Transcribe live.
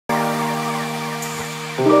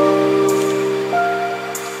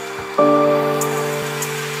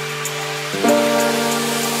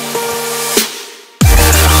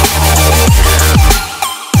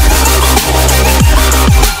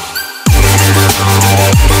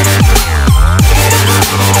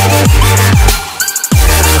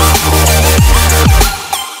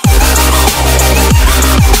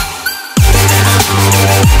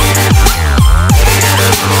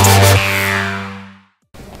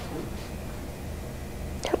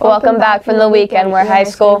Welcome back from the weekend. We're high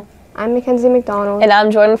school. I'm Mackenzie McDonald. And I'm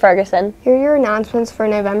Jordan Ferguson. Here are your announcements for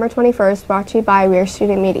November 21st, brought to you by We Are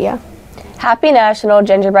Student Media. Happy National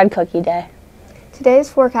Gingerbread Cookie Day. Today's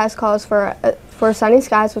forecast calls for sunny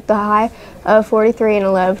skies with a high of 43 and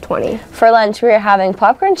a low of 20. For lunch, we are having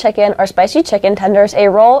popcorn chicken or spicy chicken tenders, a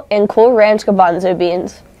roll, and Cool Ranch garbanzo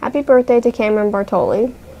beans. Happy birthday to Cameron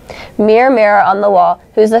Bartoli. Mirror, mirror on the wall,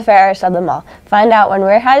 who's the fairest of them all? Find out when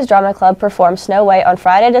Weir High's Drama Club performs Snow White on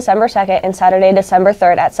Friday, December 2nd and Saturday, December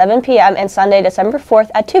 3rd at 7 p.m. and Sunday, December 4th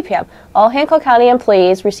at 2 p.m. All Hancock County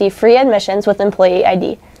employees receive free admissions with employee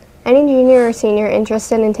ID. Any junior or senior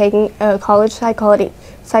interested in taking a college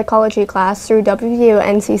psychology class through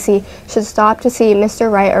WNCC should stop to see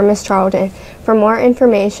Mr. Wright or Miss Charlton for more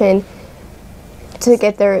information to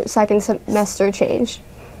get their second semester changed.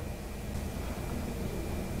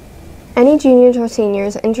 Any juniors or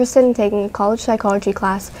seniors interested in taking a college psychology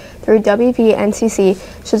class through WVNCC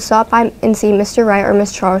should stop by and see Mr. Wright or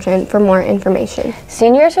Miss Charlton for more information.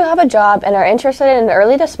 Seniors who have a job and are interested in an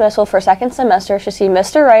early dismissal for second semester should see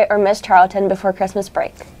Mr. Wright or Miss Charlton before Christmas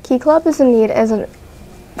break. Key Club is in need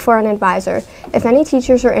for an advisor. If any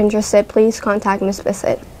teachers are interested, please contact Ms.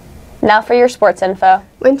 Bissett. Now for your sports info.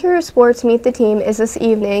 Winter Sports Meet the Team is this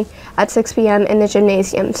evening at 6 p.m. in the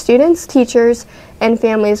gymnasium. Students, teachers, and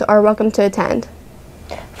families are welcome to attend.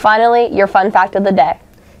 Finally, your fun fact of the day.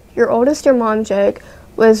 Your oldest your mom joke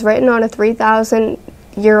was written on a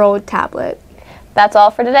 3,000-year-old tablet. That's all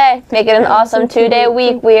for today. Make it an awesome two-day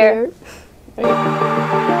week, Weir.